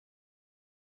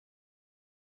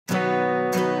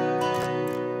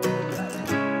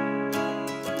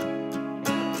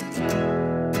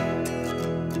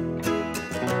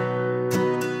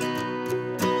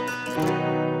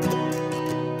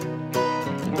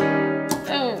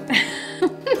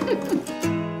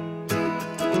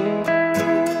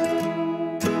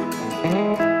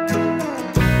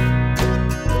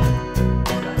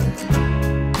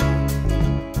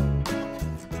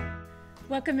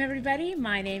everybody.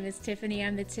 My name is Tiffany.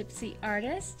 I'm the Tipsy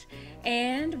Artist,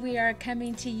 and we are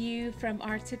coming to you from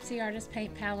our Tipsy Artist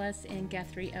Paint Palace in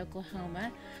Guthrie,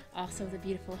 Oklahoma, also the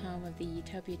beautiful home of the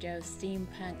Utopia Joe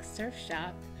Steampunk Surf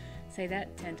Shop. Say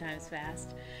that 10 times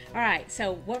fast. All right,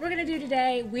 so what we're going to do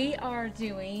today, we are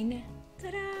doing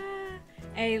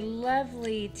a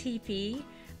lovely teepee.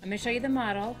 I'm going to show you the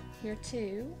model here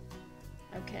too.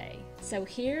 Okay, so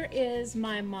here is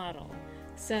my model.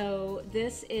 So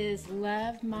this is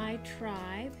Love My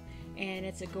Tribe, and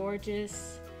it's a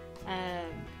gorgeous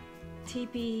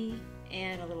teepee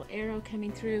and a little arrow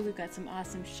coming through. We've got some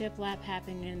awesome shiplap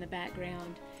happening in the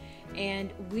background.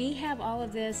 And we have all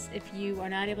of this. If you are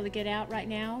not able to get out right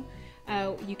now,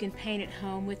 you can paint at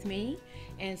home with me.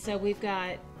 And so we've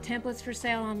got templates for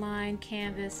sale online,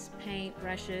 canvas, paint,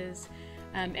 brushes,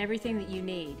 everything that you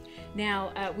need.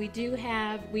 Now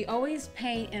we always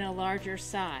paint in a larger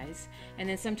size, and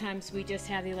then sometimes we just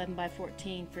have the 11 by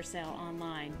 14 for sale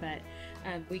online, but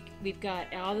we've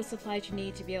got all the supplies you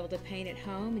need to be able to paint at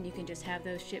home, and you can just have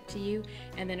those shipped to you.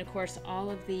 And then of course all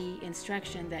of the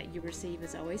instruction that you receive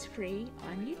is always free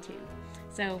on YouTube.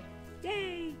 So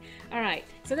yay! All right,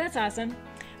 so that's awesome.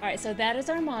 All right, so that is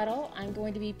our model. I'm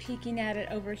going to be peeking at it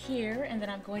over here, and then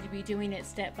I'm going to be doing it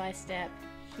step by step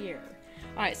here.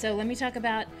 All right, so let me talk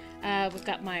about, we've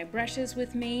got my brushes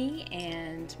with me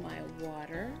and my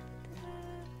water.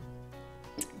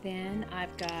 Then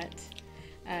I've got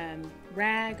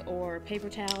rag or paper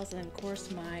towels, and of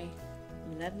course my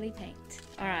lovely paint.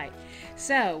 All right,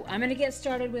 so I'm gonna get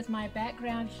started with my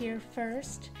background here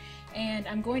first, and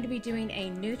I'm going to be doing a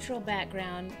neutral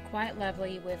background, quite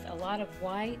lovely, with a lot of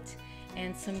white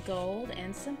and some gold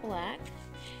and some black.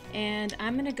 And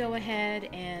I'm going to go ahead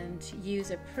and use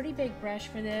a pretty big brush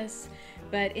for this,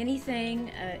 but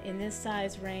anything in this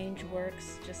size range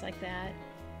works just like that.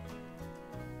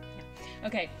 Yeah.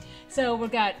 Okay, so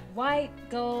we've got white,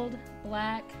 gold,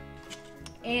 black,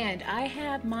 and I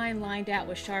have mine lined out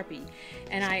with Sharpie,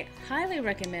 and I highly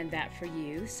recommend that for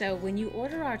you. So when you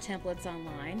order our templates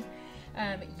online,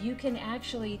 you can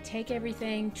actually take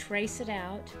everything, trace it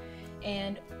out,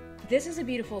 and this is a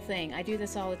beautiful thing. I do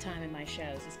this all the time in my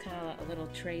shows. It's kind of a little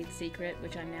trade secret,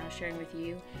 which I'm now sharing with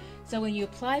you. So when you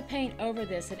apply paint over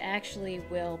this, it actually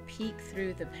will peek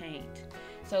through the paint.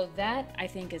 So that, I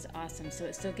think, is awesome. So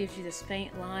it still gives you this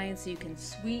faint line, so you can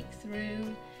sweep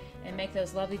through and make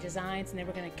those lovely designs, and then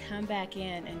we're going to come back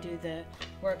in and do the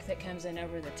work that comes in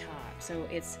over the top. So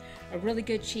it's a really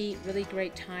good cheat, really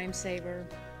great time saver.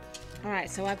 All right,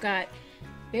 so I've got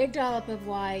big dollop of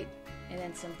white, and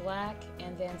then some black,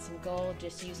 and then some gold,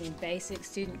 just using basic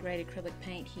student grade acrylic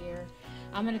paint here.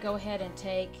 I'm going to go ahead and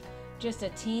take just a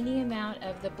teeny amount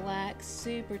of the black,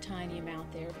 super tiny amount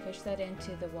there, push that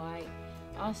into the white,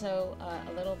 also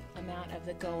a little amount of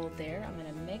the gold there. I'm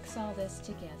going to mix all this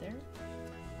together,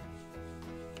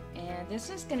 and this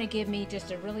is going to give me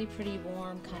just a really pretty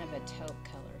warm kind of a taupe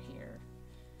color here.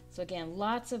 So again,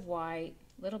 lots of white,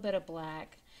 a little bit of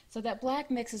black. So that black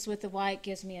mixes with the white,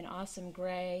 gives me an awesome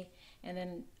gray, and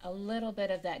then a little bit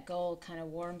of that gold kind of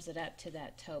warms it up to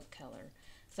that taupe color.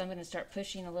 So I'm going to start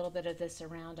pushing a little bit of this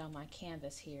around on my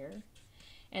canvas here.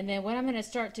 And then what I'm going to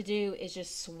start to do is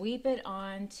just sweep it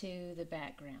onto the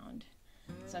background.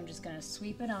 So I'm just going to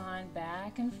sweep it on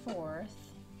back and forth.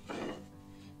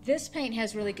 This paint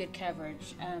has really good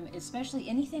coverage, especially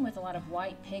anything with a lot of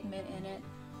white pigment in it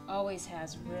always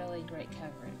has really great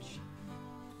coverage.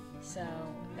 So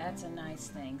that's a nice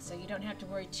thing. So you don't have to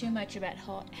worry too much about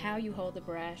how you hold the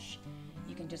brush.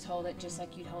 You can just hold it just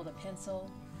like you'd hold a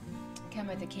pencil. Come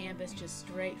at the canvas just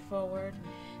straight forward.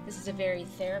 This is a very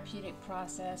therapeutic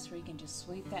process where you can just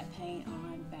sweep that paint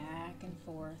on back and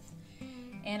forth.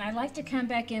 And I like to come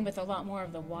back in with a lot more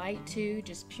of the white too.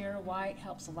 Just pure white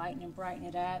helps lighten and brighten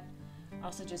it up.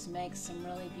 Also just makes some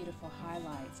really beautiful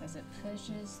highlights as it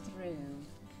pushes through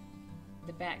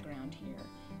the background here.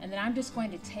 And then I'm just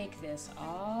going to take this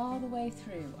all the way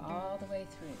through, all the way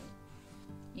through.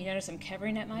 You notice I'm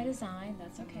covering up my design,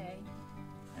 that's okay.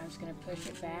 I'm just going to push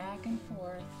it back and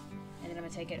forth, and then I'm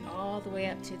going to take it all the way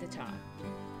up to the top.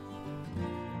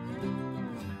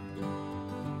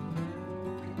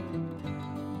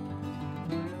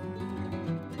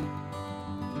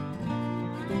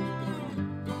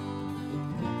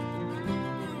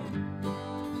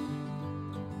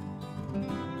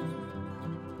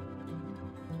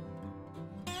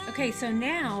 Okay, so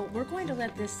now we're going to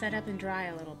let this set up and dry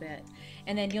a little bit,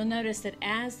 and then you'll notice that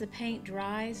as the paint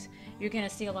dries, you're going to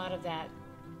see a lot of that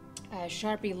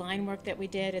Sharpie line work that we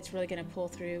did. It's really going to pull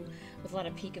through with a lot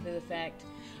of peekaboo effect.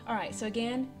 All right, so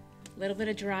again, A little bit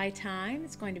of dry time.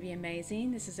 It's going to be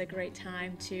amazing. This is a great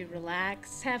time to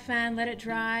relax, have fun, let it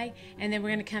dry, and then we're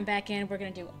going to come back in. We're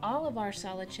going to do all of our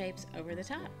solid shapes over the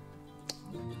top.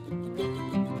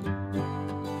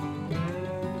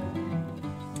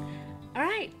 All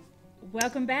right,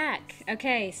 welcome back.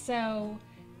 Okay, so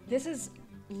this is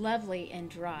lovely and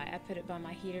dry. I put it by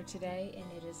my heater today and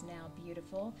it is now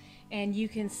beautiful. And you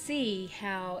can see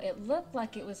how it looked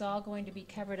like it was all going to be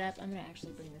covered up. I'm going to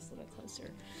actually bring this a little bit closer.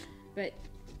 But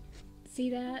see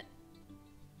that?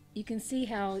 You can see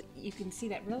how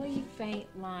that really faint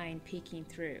line peeking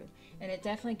through. And it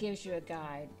definitely gives you a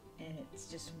guide, and it's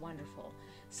just wonderful.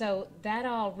 So that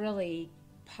all really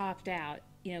popped out.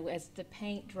 You know, as the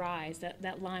paint dries,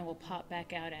 that line will pop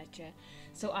back out at you.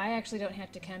 So I actually don't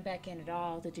have to come back in at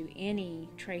all to do any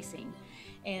tracing.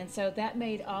 And so that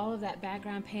made all of that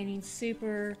background painting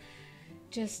super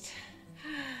just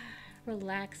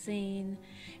relaxing.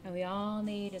 And we all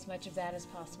need as much of that as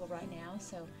possible right now.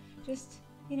 So just,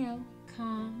 you know,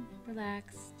 calm,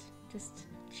 relaxed, just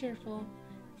cheerful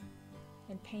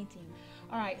and painting.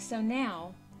 All right, so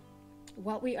now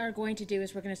what we are going to do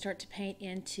is we're going to start to paint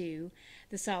into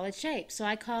the solid shape. So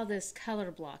I call this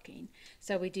color blocking.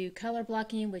 So we do color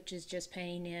blocking, which is just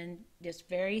painting in just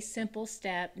very simple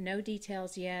step, no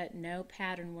details yet, no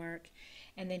pattern work,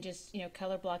 and then just, you know,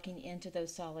 color blocking into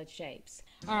those solid shapes.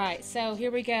 All right, so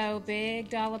here we go. Big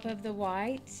dollop of the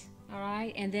white, all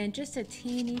right, and then just a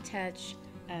teeny touch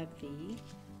of the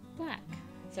black.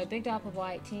 So big dollop of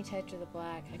white, teeny touch of the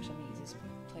black. Actually, I'm going to use this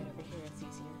plate over here, it's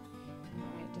easier.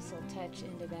 All right, just a little touch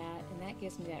into that, and that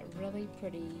gives me that really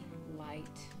pretty light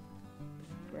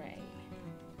gray.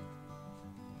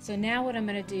 So now what I'm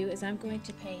going to do is I'm going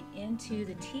to paint into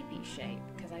the teepee shape,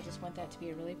 because I just want that to be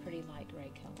a really pretty light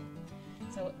gray color.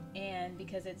 So, and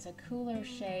because it's a cooler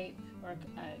shape, or a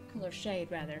cooler shade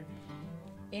rather,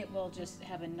 it will just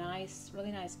have a nice,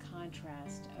 really nice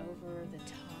contrast over the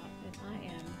top. And I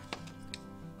am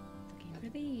looking for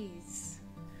these.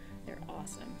 They're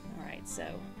awesome. All right, so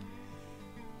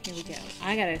here we go.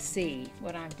 I gotta see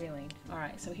what I'm doing. All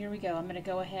right, so here we go. I'm gonna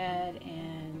go ahead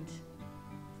and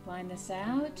line this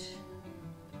out.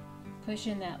 Push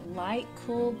in that light,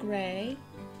 cool gray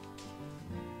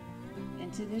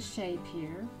into this shape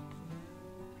here.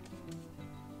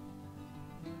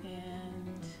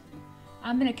 And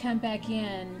I'm gonna come back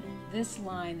in this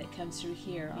line that comes through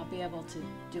here. I'll be able to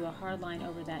do a hard line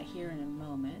over that here in a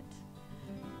moment.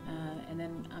 And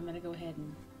then I'm gonna go ahead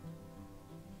and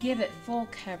give it full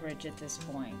coverage at this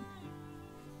point.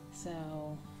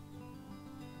 So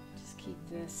just keep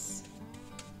this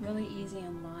really easy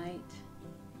and light.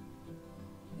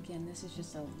 Again, this is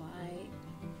just a light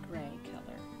gray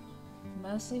color.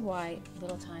 Mostly white,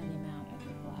 little tiny amount of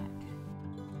the black.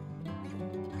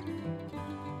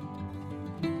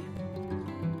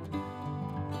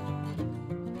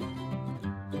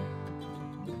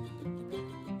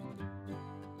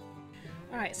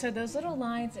 Alright, so those little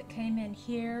lines that came in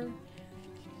here,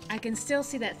 I can still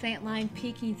see that faint line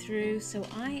peeking through, so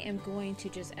I am going to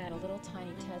just add a little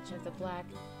tiny touch of the black,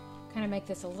 kind of make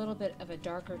this a little bit of a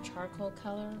darker charcoal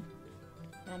color.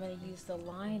 And I'm going to use the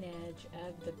line edge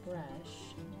of the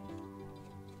brush,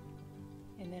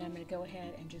 and then I'm going to go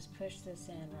ahead and just push this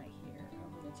in right here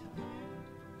over the top.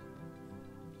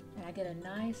 And I get a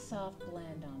nice soft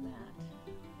blend on that.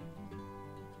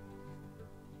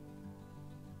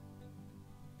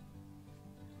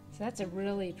 So that's a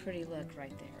really pretty look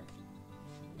right there.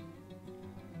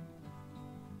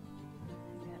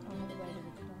 That all the way to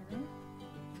the corner.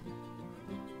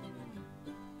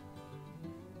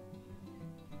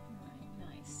 All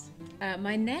right, nice.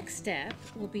 My next step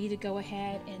will be to go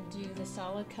ahead and do the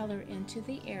solid color into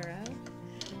the arrow.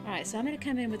 All right, so I'm going to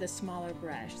come in with a smaller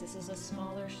brush. This is a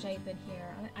smaller shape in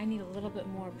here. I need a little bit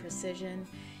more precision,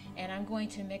 and I'm going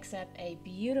to mix up a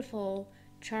beautiful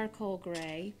charcoal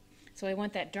gray. So I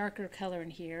want that darker color in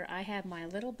here. I have my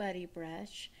little buddy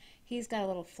brush. He's got a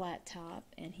little flat top,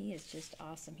 and he is just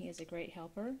awesome. He is a great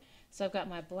helper. So I've got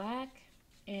my black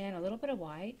and a little bit of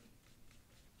white.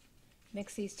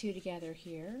 Mix these two together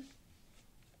here.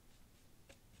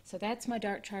 So that's my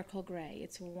dark charcoal gray.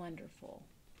 It's wonderful.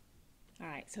 All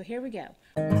right, so here we go.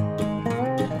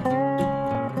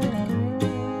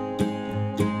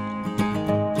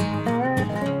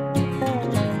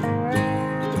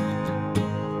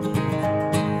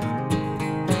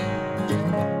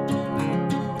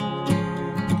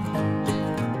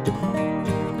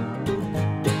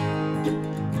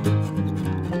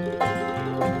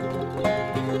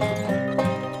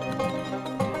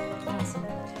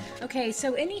 Okay,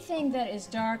 so anything that is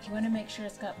dark, you want to make sure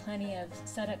it's got plenty of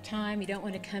setup time. You don't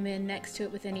want to come in next to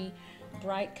it with any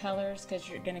bright colors because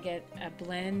you're going to get a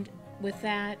blend with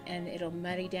that and it'll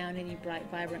muddy down any bright,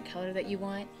 vibrant color that you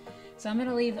want. So I'm going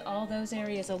to leave all those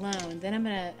areas alone. Then I'm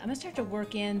going to start to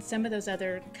work in some of those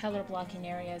other color blocking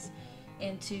areas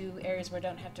into areas where I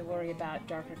don't have to worry about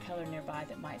darker color nearby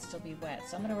that might still be wet.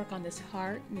 So I'm going to work on this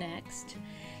heart next,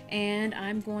 and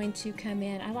I'm going to come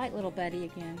in. I like Little Buddy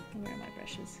again. Where are my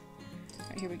brushes? All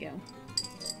right, here we go.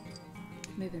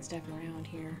 Moving stuff around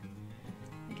here.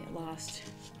 I get lost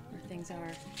where things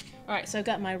are. All right, so I've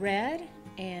got my red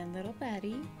and Little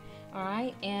Buddy. All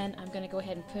right, and I'm going to go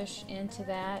ahead and push into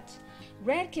that.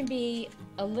 Red can be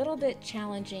a little bit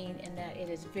challenging in that it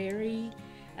is very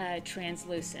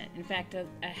translucent. In fact,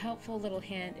 a helpful little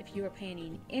hint if you are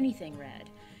painting anything red,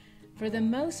 for the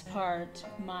most part,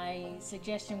 my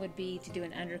suggestion would be to do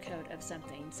an undercoat of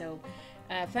something. So,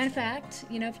 fun fact,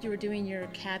 you know, if you were doing your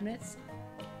cabinets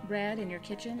red in your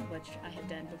kitchen, which I have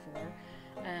done before,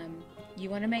 you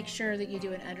want to make sure that you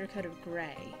do an undercoat of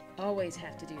gray. Always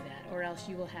have to do that, or else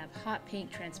you will have hot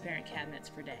pink transparent cabinets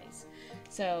for days.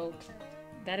 So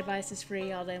that advice is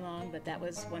free all day long, but that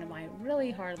was one of my really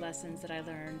hard lessons that I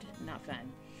learned. Not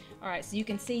fun. All right, so you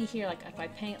can see here, like if I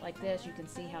paint like this, you can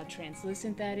see how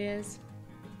translucent that is.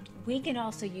 We can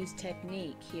also use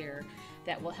technique here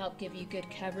that will help give you good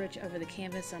coverage over the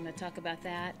canvas. So I'm going to talk about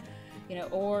that. You know,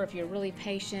 or if you're really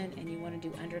patient and you want to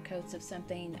do undercoats of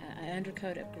something, an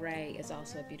undercoat of gray is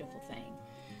also a beautiful thing.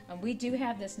 We do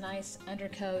have this nice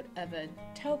undercoat of a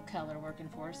taupe color working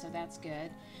for us, so that's good.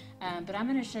 But I'm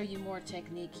going to show you more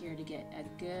technique here to get a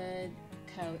good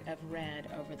coat of red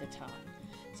over the top.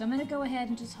 So I'm going to go ahead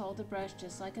and just hold the brush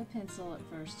just like a pencil at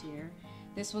first here.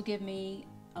 This will give me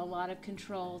a lot of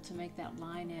control to make that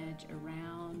line edge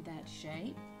around that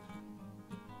shape.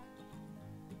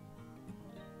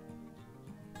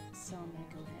 So I'm going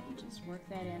to go ahead and just work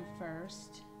that in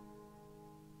first.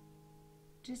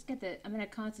 I'm going to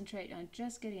concentrate on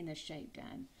just getting the shape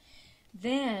done.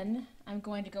 Then I'm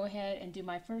going to go ahead and do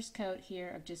my first coat here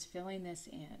of just filling this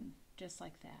in, just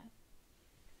like that.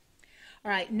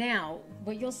 All right, now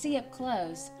what you'll see up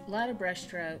close, a lot of brush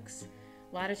strokes,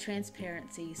 a lot of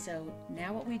transparency. So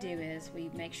now what we do is we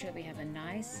make sure we have a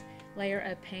nice layer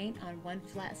of paint on one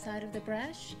flat side of the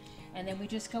brush, and then we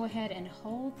just go ahead and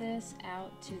hold this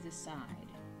out to the side.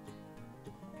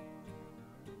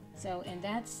 So, and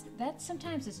that's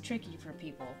sometimes is tricky for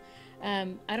people.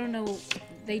 I don't know,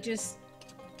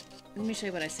 let me show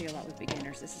you what I see a lot with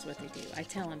beginners. This is what they do. I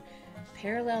tell them,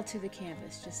 parallel to the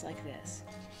canvas, just like this.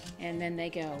 And then they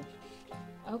go,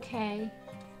 okay,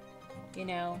 you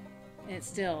know, and it's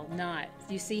still not.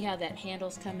 You see how that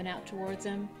handle's coming out towards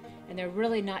them? And they're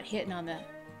really not hitting on the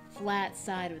flat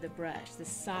side of the brush, the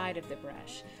side of the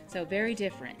brush. So very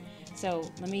different. So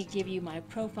let me give you my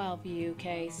profile view,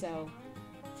 okay? So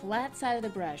flat side of the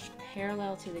brush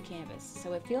parallel to the canvas.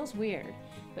 So it feels weird,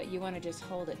 but you want to just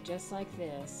hold it just like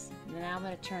this. And then I'm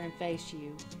going to turn and face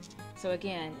you. So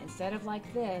again, instead of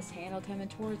like this, handle coming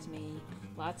towards me,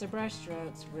 lots of brush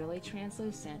strokes, really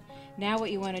translucent. Now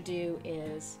what you want to do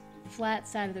is flat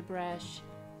side of the brush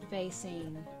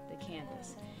facing the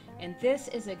canvas. And this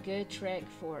is a good trick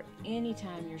for any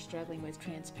time you're struggling with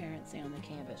transparency on the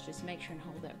canvas. Just make sure and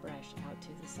hold that brush out to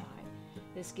the side.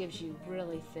 This gives you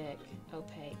really thick,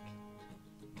 opaque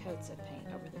coats of paint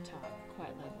over the top.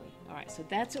 Quite lovely. All right, so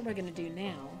that's what we're going to do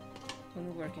now when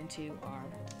we work into our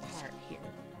heart here.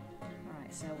 All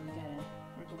right, so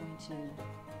we're going to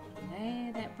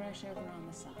lay that brush over on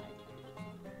the side.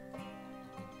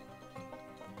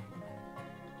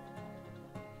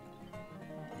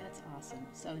 All right, that's awesome.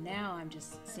 So now I'm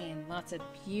just seeing lots of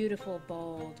beautiful,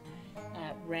 bold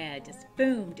red. Just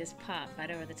boom, just pop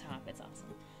right over the top. It's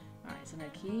awesome. All right, so I'm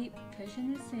going to keep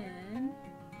pushing this in.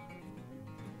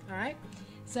 All right,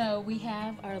 so we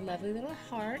have our lovely little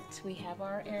heart. We have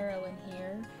our arrow in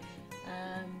here.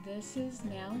 This is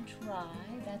now dry.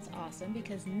 That's awesome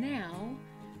because now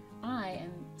I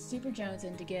am super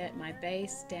jonesing to get my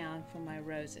base down for my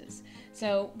roses.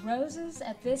 So roses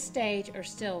at this stage are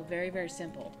still very, very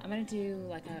simple. I'm going to do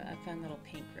like a fun little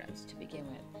pink rose to begin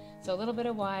with. So a little bit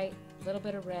of white, a little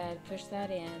bit of red, push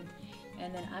that in.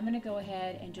 And then I'm going to go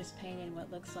ahead and just paint in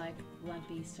what looks like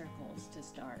lumpy circles to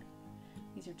start.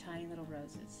 These are tiny little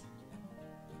roses.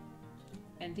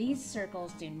 And these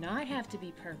circles do not have to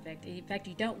be perfect. In fact,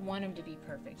 you don't want them to be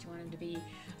perfect. You want them to be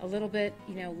a little bit,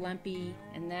 you know, lumpy,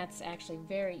 and that's actually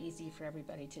very easy for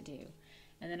everybody to do.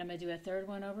 And then I'm going to do a third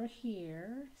one over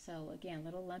here. So again,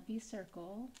 little lumpy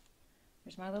circle.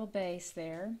 There's my little base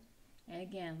there. And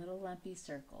again, little lumpy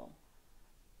circle.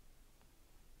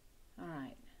 All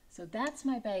right. So that's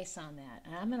my base on that.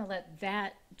 And I'm going to let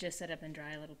that just set up and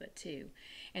dry a little bit too.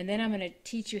 And then I'm going to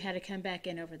teach you how to come back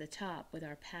in over the top with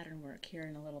our pattern work here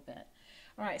in a little bit.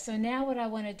 All right, so now what I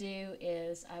want to do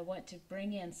is I want to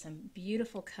bring in some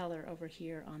beautiful color over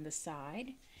here on the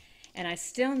side. And I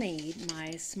still need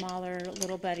my smaller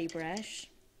little buddy brush.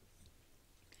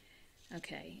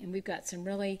 Okay, and we've got some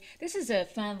really, this is a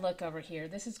fun look over here.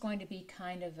 This is going to be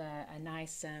kind of a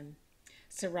nice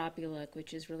syrupy look,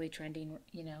 which is really trending,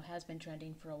 you know, has been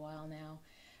trending for a while now.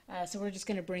 So we're just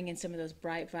going to bring in some of those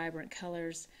bright, vibrant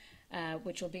colors,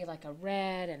 which will be like a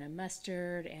red and a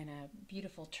mustard and a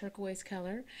beautiful turquoise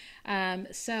color.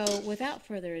 So without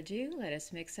further ado, let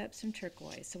us mix up some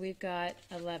turquoise. So we've got,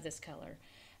 I love this color.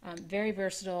 Very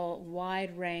versatile,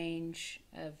 wide range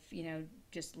of, you know,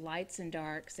 just lights and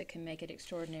darks that can make it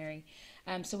extraordinary.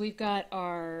 So we've got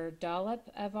our dollop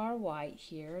of our white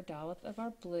here, dollop of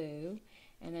our blue,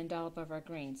 and then dollop of our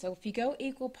green. So if you go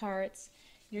equal parts,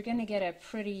 you're going to get a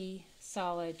pretty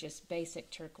solid, just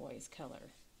basic turquoise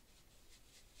color.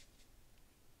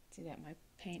 See that? My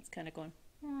paint's kind of going,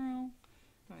 all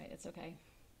right, it's okay.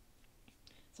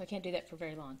 So I can't do that for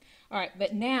very long. All right,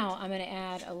 but now I'm going to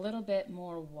add a little bit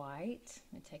more white.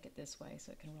 Let me take it this way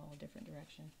so it can roll a different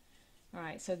direction. All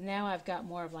right, so now I've got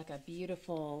more of like a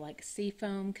beautiful like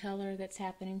seafoam color that's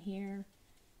happening here.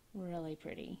 Really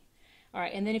pretty. All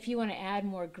right, and then if you want to add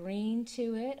more green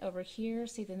to it over here,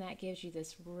 see, then that gives you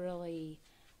this really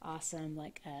awesome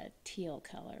like a teal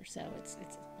color. So it's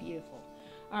beautiful.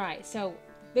 All right, so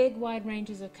big wide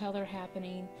ranges of color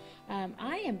happening.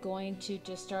 I am going to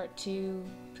just start to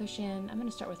push in. I'm going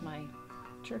to start with my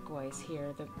turquoise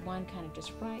here, the one kind of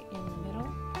just right in the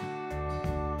middle.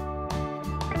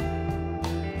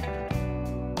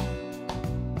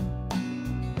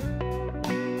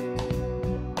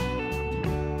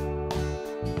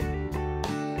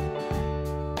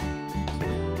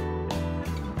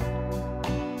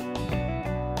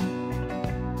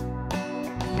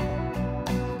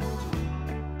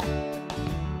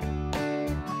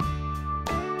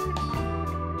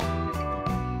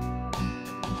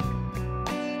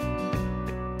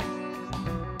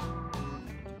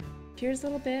 Here's a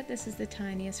little bit. This is the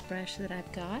tiniest brush that I've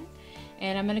got,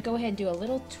 and I'm going to go ahead and do a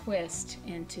little twist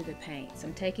into the paint. So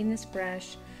I'm taking this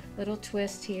brush, little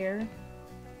twist here,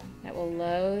 that will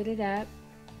load it up,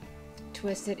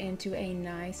 twist it into a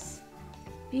nice,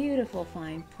 beautiful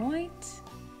fine point.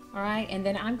 All right, and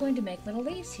then I'm going to make little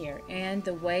leaves here, and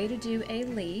the way to do a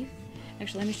leaf,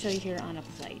 actually let me show you here on a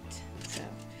plate. So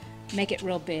make it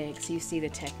real big so you see the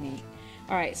technique.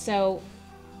 All right, so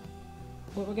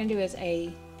what we're going to do is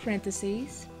a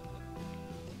parentheses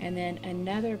and then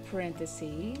another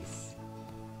parentheses.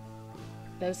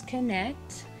 Those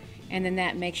connect, and then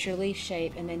that makes your leaf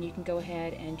shape, and then you can go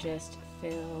ahead and just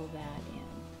fill that in.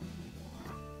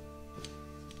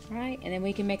 All right, and then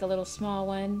we can make a little small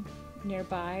one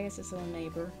nearby as this little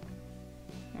neighbor.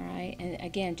 All right, and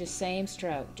again, just same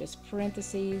stroke, just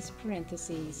parentheses,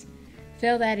 parentheses.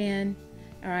 Fill that in.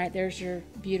 All right, there's your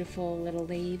beautiful little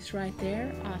leaves right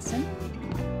there. Awesome.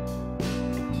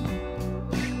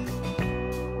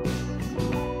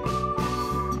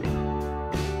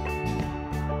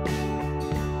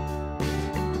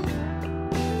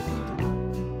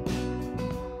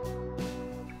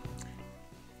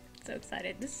 So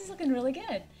excited. This is looking really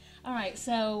good. All right,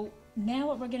 so now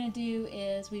what we're going to do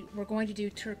is we're going to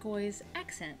do turquoise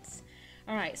accents.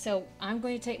 All right, so I'm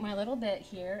going to take my little bit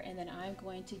here, and then I'm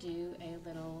going to do a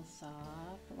little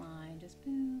soft line, just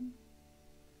boom.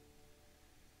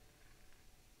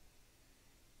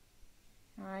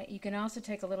 All right, you can also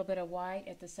take a little bit of white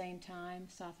at the same time,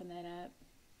 soften that up.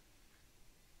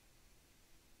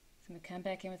 So I'm going to come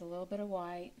back in with a little bit of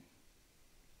white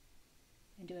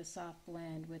and do a soft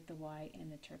blend with the white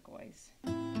and the turquoise.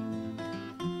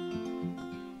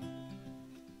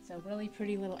 So really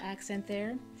pretty little accent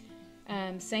there.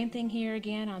 Same thing here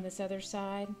again on this other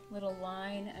side, little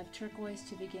line of turquoise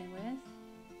to begin with.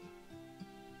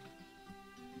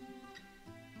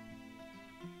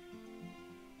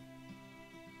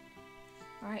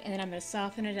 All right, and then I'm going to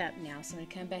soften it up now. So I'm going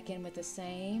to come back in with the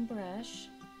same brush,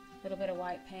 a little bit of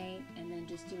white paint, and then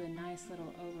just do a nice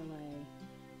little overlay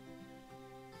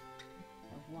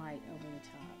of white over the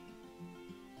top.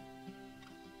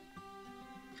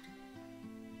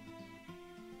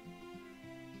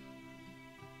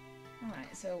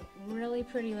 Alright, so really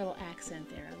pretty little accent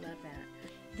there. I love that.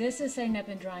 This is setting up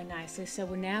and drying nicely, so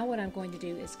now what I'm going to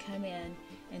do is come in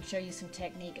and show you some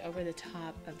technique over the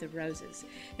top of the roses.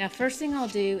 Now first thing I'll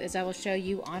do is I will show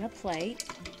you on a plate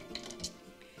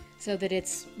so that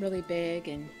it's really big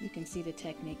and you can see the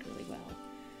technique really well.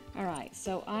 Alright,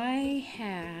 so I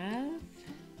have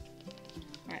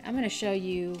All right, I'm going to show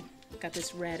you, got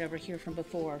this red over here from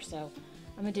before, so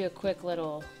I'm going to do a quick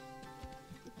little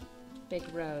big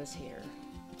rose here.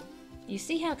 You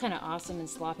see how kind of awesome and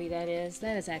sloppy that is?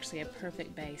 That is actually a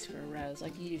perfect base for a rose.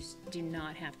 Like, you just do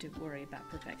not have to worry about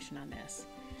perfection on this.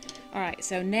 All right,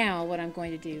 so now what I'm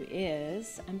going to do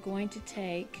is I'm going to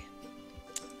take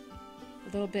a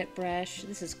little bit brush.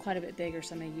 This is quite a bit bigger,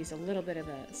 so I'm going to use a little bit of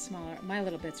a smaller. My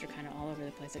little bits are kind of all over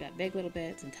the place. I got big little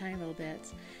bits and tiny little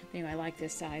bits. Anyway, I like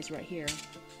this size right here.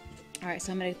 All right,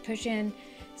 so I'm going to push in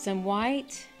some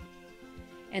white.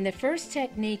 And the first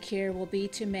technique here will be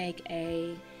to make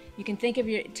a, you can think of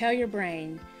tell your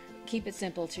brain, keep it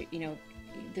simple to, you know,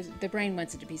 the brain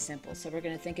wants it to be simple. So we're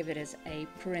going to think of it as a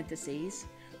parentheses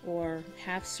or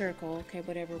half circle, okay,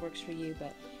 whatever works for you.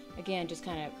 But again, just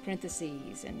kind of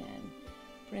parentheses and then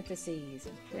parentheses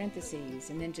and parentheses,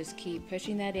 and then just keep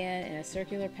pushing that in a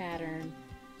circular pattern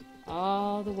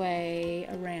all the way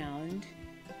around.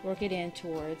 Work it in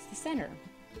towards the center.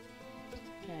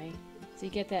 Okay, so you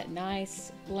get that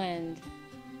nice blend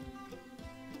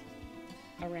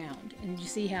around, and you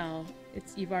see how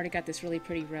you've already got this really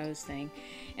pretty rose thing.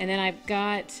 And then I've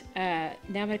got now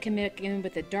I'm going to come in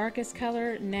with the darkest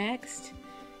color next.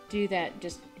 Do that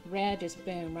just red, just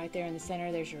boom, right there in the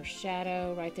center. There's your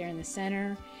shadow right there in the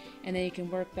center, and then you can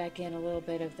work back in a little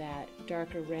bit of that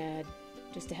darker red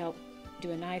just to help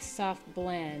do a nice soft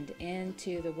blend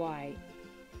into the white.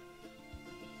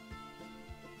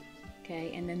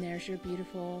 Okay, and then there's your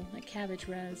beautiful like cabbage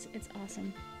rose. It's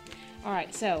awesome. All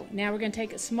right, so now we're going to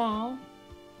take it small.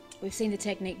 We've seen the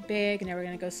technique big, and now we're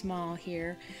going to go small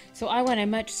here. So I want a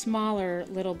much smaller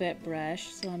little bit brush,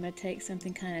 so I'm going to take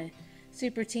something kind of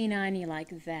super teeny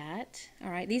like that.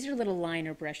 All right, these are little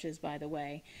liner brushes, by the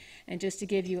way. And just to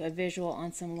give you a visual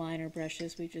on some liner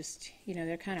brushes, we just, you know,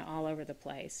 they're kind of all over the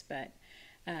place, but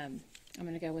I'm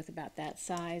going to go with about that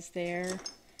size there.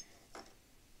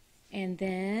 And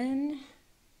then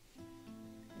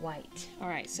white. All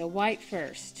right, so white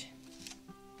first.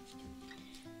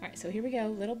 All right, so here we go, a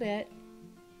little bit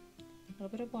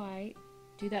of white.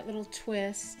 Do that little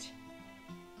twist.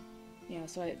 You know,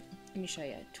 so let me show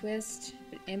you. Twist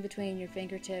in between your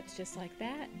fingertips, just like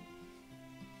that.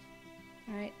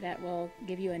 All right, that will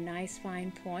give you a nice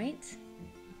fine point.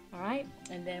 All right,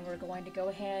 and then we're going to go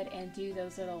ahead and do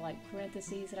those little like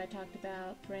parentheses that I talked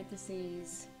about,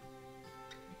 parentheses,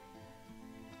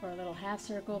 or a little half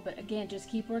circle, but again, just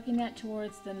keep working that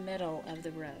towards the middle of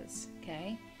the rose,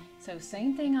 okay? So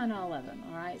same thing on all of them,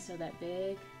 all right? So that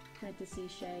big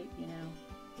parenthesis shape, you know,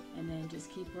 and then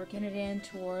just keep working it in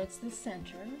towards the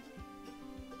center.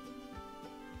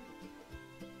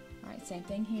 All right, same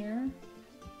thing here.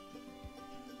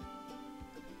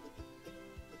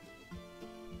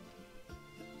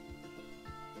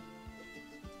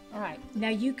 All right, now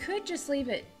you could just leave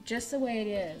it just the way it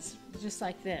is, just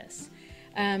like this.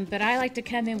 But I like to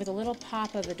come in with a little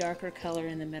pop of a darker color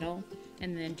in the middle,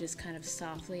 and then just kind of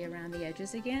softly around the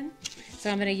edges again. So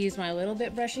I'm going to use my little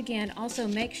bit brush again. Also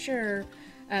make sure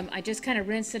I just kind of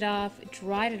rinsed it off,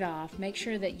 dried it off. Make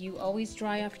sure that you always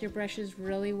dry off your brushes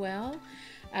really well,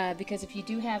 because if you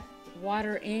do have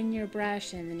water in your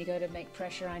brush and then you go to make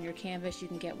pressure on your canvas, you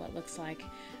can get what looks like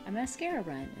a mascara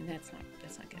run, and that's not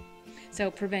good. So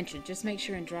prevention, just make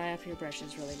sure and dry off your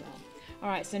brushes really well. All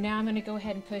right, so now I'm going to go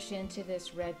ahead and push into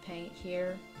this red paint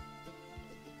here.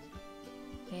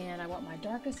 And I want my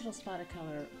darkest little spot of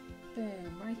color,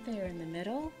 boom, right there in the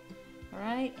middle. All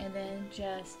right, and then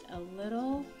just a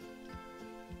little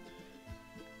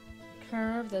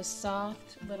curve, those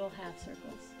soft little half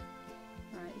circles.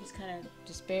 All right, just kind of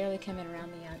just barely coming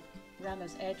around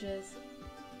those edges,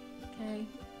 okay?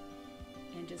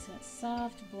 And just that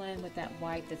soft blend with that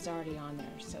white that's already on there.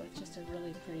 So it's just a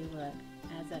really pretty look.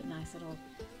 Adds that nice little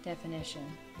definition.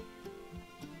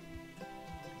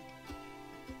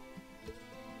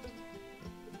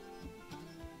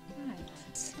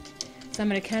 So I'm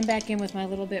going to come back in with my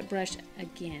little bit brush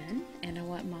again, and I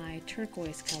want my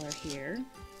turquoise color here.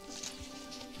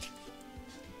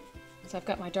 So I've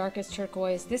got my darkest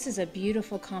turquoise. This is a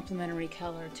beautiful complementary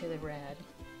color to the red.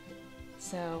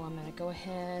 So I'm going to go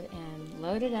ahead and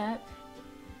load it up,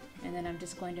 and then I'm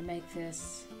just going to make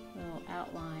this little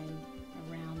outline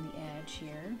around the edge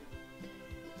here.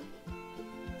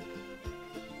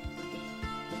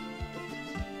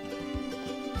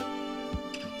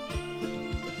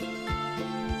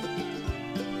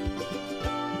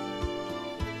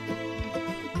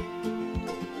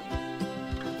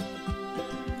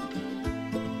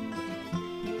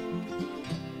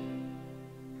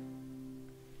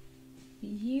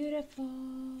 Beautiful.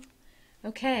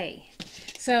 Okay,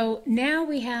 so now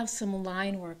we have some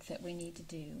line work that we need to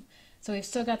do. So we've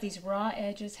still got these raw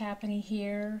edges happening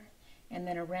here and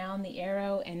then around the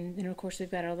arrow, and then of course we've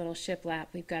got our little shiplap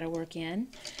we've got to work in.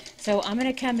 So I'm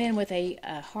going to come in with a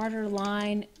harder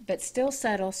line, but still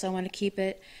subtle, so I want to keep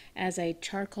it as a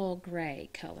charcoal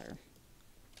gray color.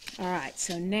 All right,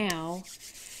 so now,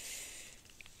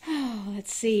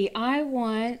 let's see, I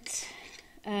want,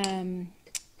 actually,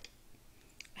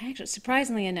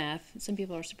 surprisingly enough, some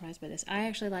people are surprised by this, I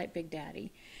actually like Big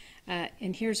Daddy.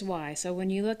 And here's why. So when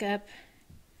you look at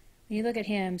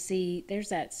him, see, there's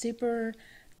that super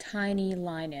tiny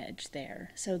line edge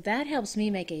there. So that helps me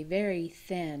make a very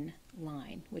thin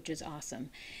line, which is awesome.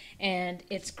 And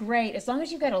it's great. As long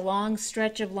as you've got a long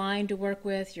stretch of line to work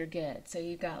with, you're good. So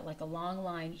you've got like a long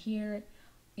line here.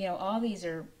 You know, all these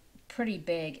are pretty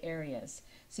big areas.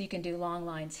 So you can do long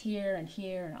lines here and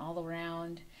all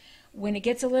around. When it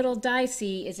gets a little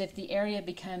dicey is if the area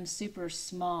becomes super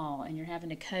small and you're having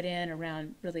to cut in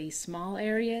around really small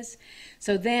areas.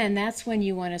 So then that's when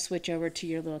you want to switch over to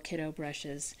your little kiddo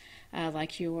brushes,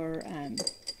 like your,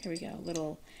 here we go,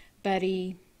 little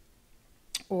buddy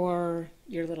or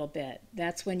your little bit.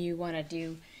 That's when you want to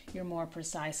do your more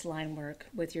precise line work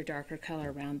with your darker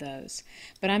color around those.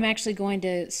 But I'm actually going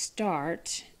to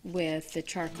start with the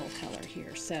charcoal color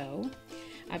here. So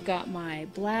I've got my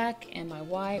black and my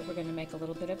white. We're going to make a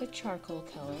little bit of a charcoal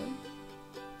color.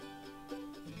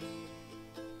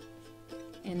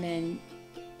 And then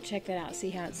check that out. See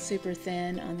how it's super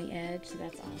thin on the edge? So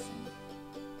that's awesome.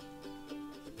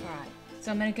 All right.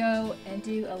 So I'm going to go and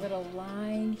do a little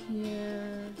line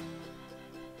here.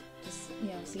 Just, you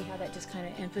know, see how that just kind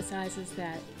of emphasizes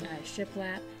that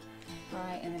shiplap. All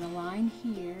right. And then a line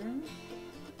here.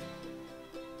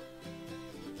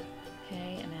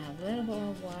 Okay, and add a little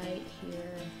more white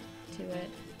here to it,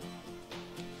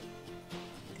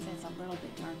 because that's a little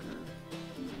bit darker than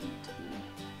it needs to be.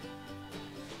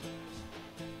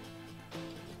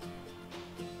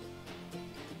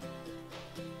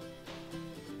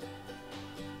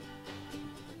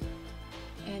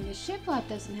 And the shiplap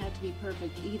doesn't have to be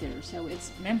perfect either. So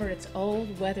it's, remember, it's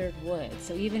old weathered wood.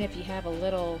 So even if you have a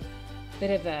little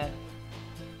bit of a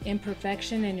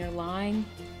imperfection in your line,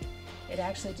 it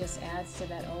actually just adds to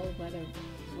that old weathered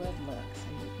wood look, so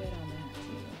you're good on that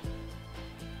too.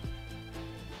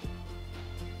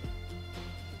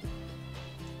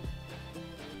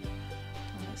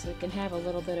 Alright, so it can have a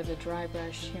little bit of a dry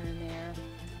brush here and there.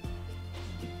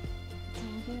 It's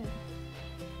all good.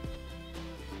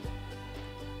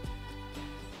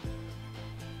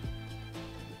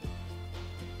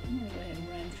 I'm going to go ahead and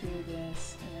run through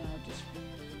this, and then I'll just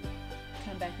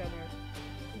come back over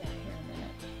that here in a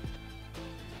minute.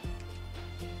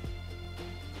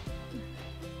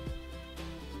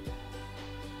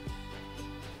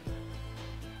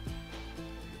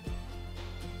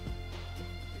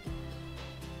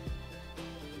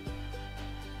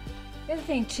 The other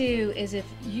thing too is if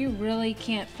you really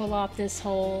can't pull off this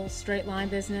whole straight line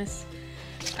business,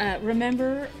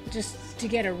 remember just to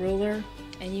get a ruler,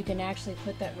 and you can actually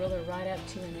put that ruler right up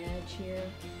to an edge here,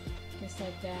 just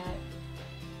like that,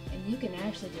 and you can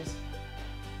actually just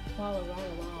follow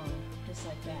right along, just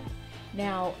like that.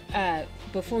 Now,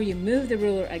 before you move the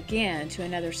ruler again to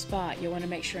another spot, you'll want to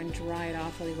make sure and dry it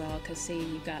off really well, because see,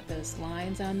 you've got those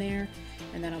lines on there,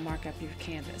 and that'll mark up your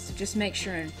canvas. So just make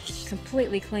sure and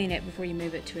completely clean it before you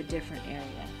move it to a different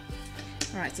area.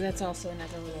 Alright, so that's also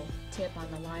another little tip on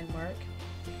the line work.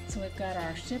 So we've got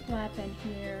our shiplap in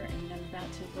here, and I'm about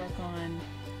to work on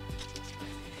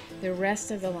the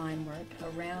rest of the line work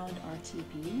around our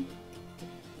teepee.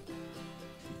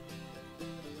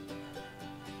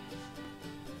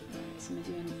 So I'm going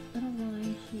to do a little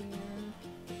line here,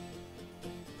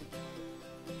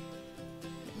 get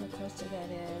real close to that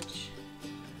edge.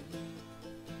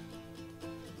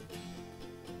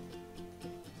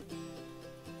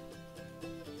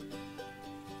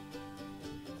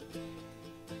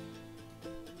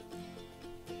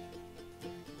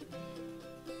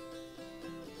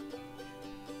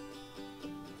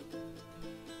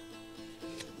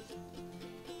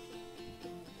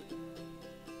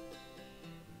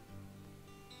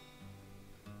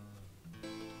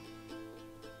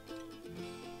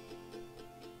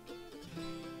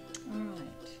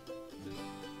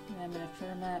 I'm going to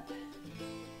firm up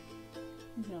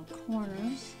these little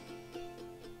corners.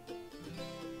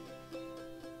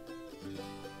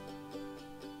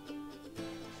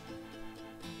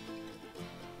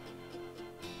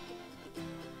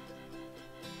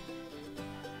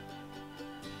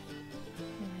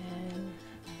 And then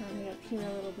firm it up here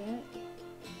a little bit.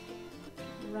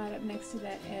 Right up next to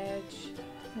that edge,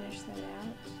 finish that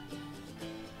out.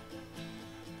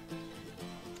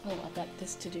 Oh, I've got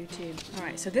this to do too. All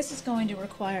right, so this is going to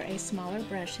require a smaller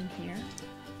brush in here.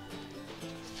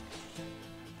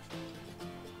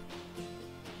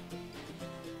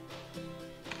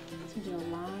 So do a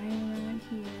line around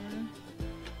here.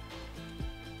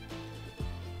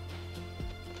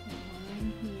 A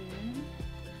line here.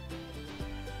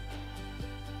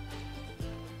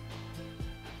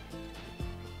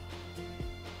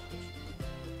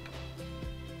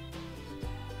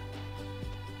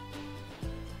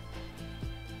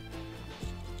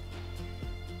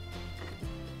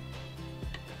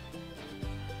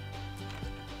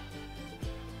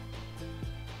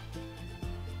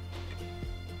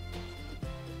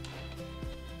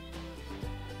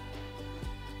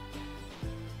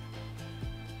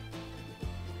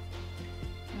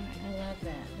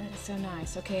 That is so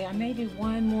nice. Okay, I may do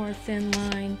one more thin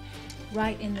line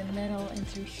right in the middle and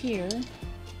through here.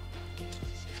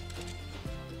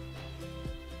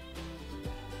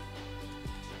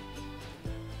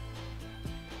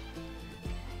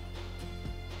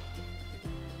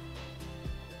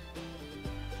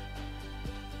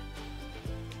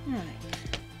 All right.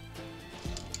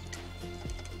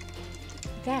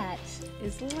 That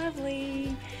is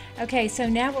lovely. Okay, so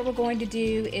now what we're going to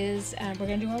do is we're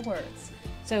going to do our words.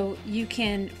 So you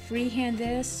can freehand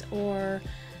this, or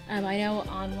I know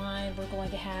online we're going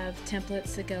to have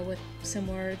templates that go with some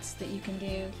words that you can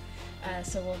do.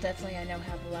 So we'll definitely, I know,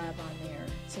 have love on there.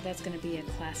 So that's going to be a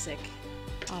classic,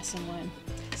 awesome one.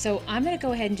 So I'm going to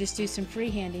go ahead and just do some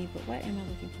freehanding, but what am I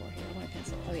looking for here? I want a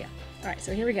pencil. Oh yeah. All right,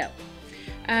 so here we go.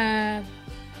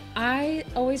 I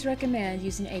always recommend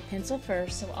using a pencil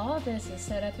first, so all of this is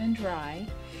set up and dry,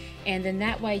 and then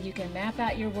that way you can map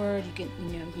out your word. You can,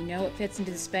 you know it fits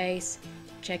into the space.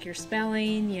 Check your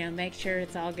spelling, make sure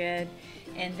it's all good,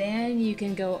 and then you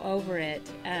can go over it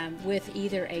with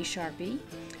either a Sharpie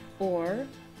or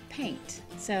paint.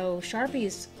 So Sharpie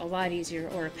is a lot easier,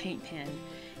 or a paint pen,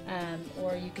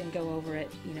 or you can go over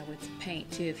it, with paint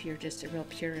too, if you're just a real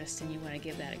purist and you want to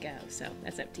give that a go. So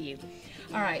that's up to you.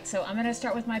 All right, so I'm going to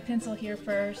start with my pencil here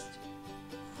first,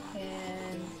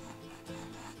 and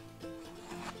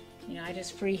I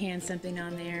just freehand something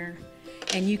on there,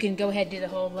 and you can go ahead and do the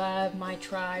whole love my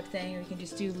tribe thing, or you can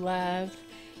just do love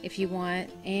if you want.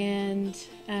 And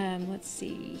let's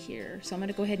see here. So I'm going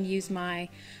to go ahead and use my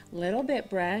little bit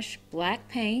brush, black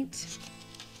paint.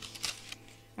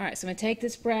 All right, so I'm going to take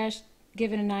this brush,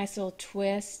 give it a nice little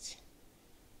twist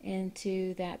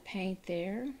into that paint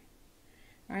there.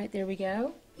 All right, there we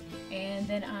go. And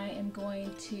then I am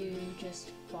going to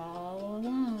just follow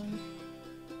along.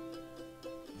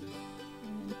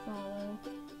 And then follow.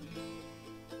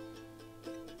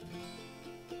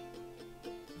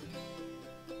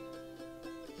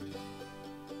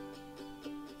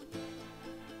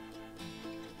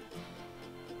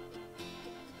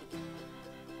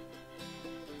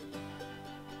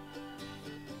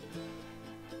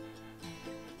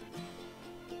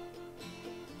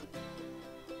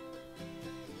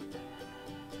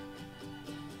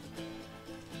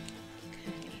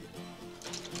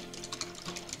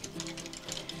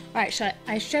 All right, so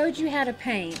I showed you how to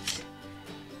paint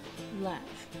love,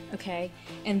 okay?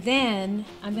 And then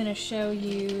I'm going to show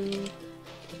you,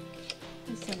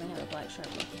 this time I have a black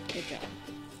Sharpie. Good job.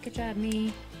 Good job,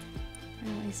 me.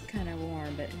 Well, he's kind of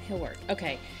warm, but he'll work.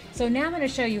 Okay, so now I'm going to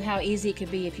show you how easy it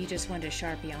could be if you just wanted to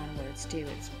Sharpie onwards too.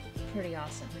 It's pretty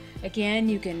awesome. Again,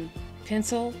 you can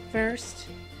pencil first,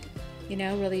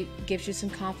 really gives you some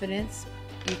confidence.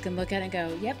 You can look at it and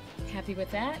go, yep, happy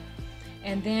with that.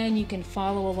 And then you can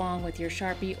follow along with your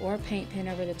Sharpie or paint pen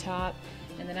over the top.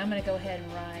 And then I'm going to go ahead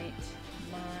and write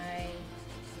my,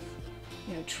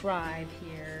 tribe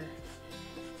here.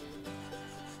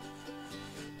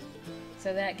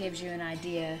 So that gives you an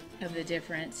idea of the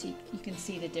difference. You can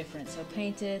see the difference. So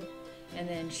painted, and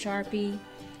then Sharpie,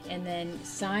 and then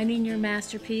signing your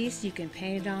masterpiece. You can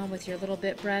paint it on with your little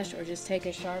bit brush, or just take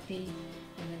a Sharpie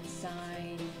and then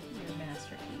sign your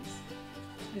masterpiece.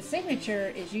 The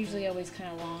signature is usually always kind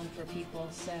of long for people,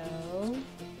 so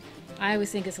I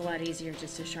always think it's a lot easier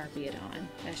just to Sharpie it on.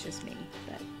 That's just me.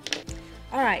 But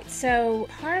all right, so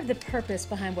part of the purpose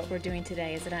behind what we're doing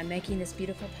today is that I'm making this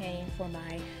beautiful painting for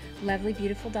my lovely,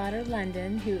 beautiful daughter,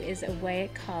 London, who is away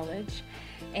at college.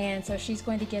 And so she's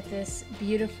going to get this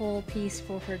beautiful piece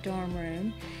for her dorm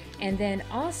room. And then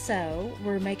also,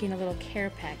 we're making a little care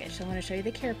package. So I want to show you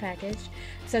the care package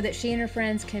so that she and her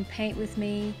friends can paint with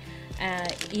me,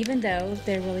 even though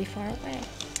they're really far away.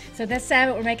 So So that's sad,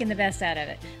 but we're making the best out of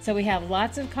it. So we have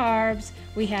lots of carbs.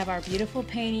 We have our beautiful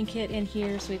painting kit in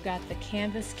here. So we've got the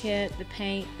canvas kit, the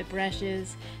paint, the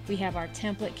brushes. We have our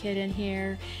template kit in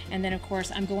here. And then of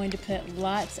course I'm going to put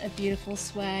lots of beautiful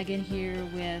swag in here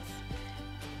with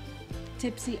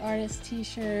Tipsy Artist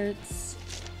t-shirts.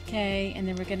 Okay, and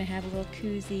then we're gonna have a little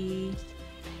koozie.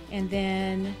 And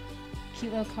then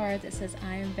cute little card that says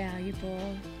I am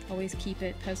valuable. Always keep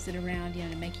it posted around, you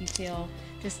know, to make you feel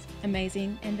just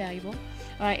amazing and valuable.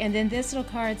 All right, and then this little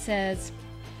card says,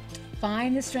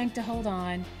 find the strength to hold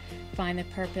on, find the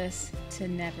purpose to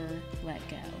never let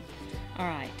go. All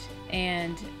right,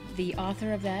 and the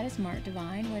author of that is Mark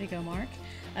Devine. Way to go, Mark.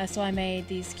 So I made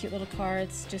these cute little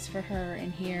cards just for her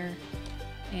in here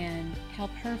and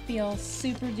help her feel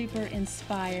super duper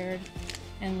inspired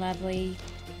and lovely.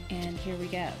 And here we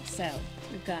go. So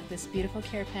we've got this beautiful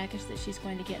care package that she's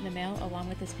going to get in the mail along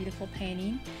with this beautiful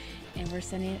painting, and we're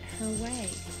sending it her way.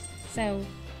 So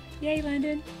yay,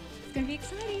 London, it's gonna be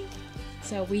exciting.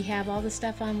 So we have all the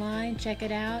stuff online. Check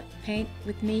it out. Paint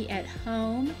with me at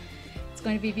home. It's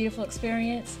going to be a beautiful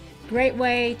experience. Great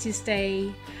way to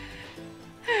stay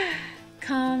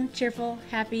calm, cheerful,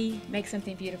 happy, make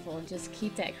something beautiful, and just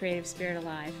keep that creative spirit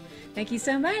alive. Thank you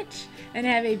so much, and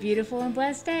have a beautiful and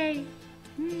blessed day.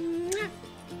 Mwah.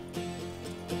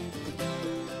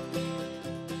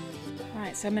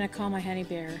 Alright, so I'm going to call my honey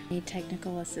bear. I need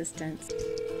technical assistance.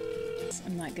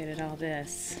 I'm not good at all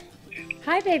this.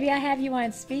 Hi baby, I have you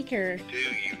on speaker. Do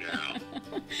you now?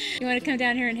 You want to come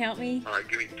down here and help me? Alright,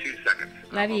 give me 2 seconds.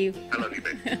 Love you. I love you,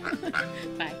 baby.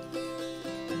 Bye. Bye.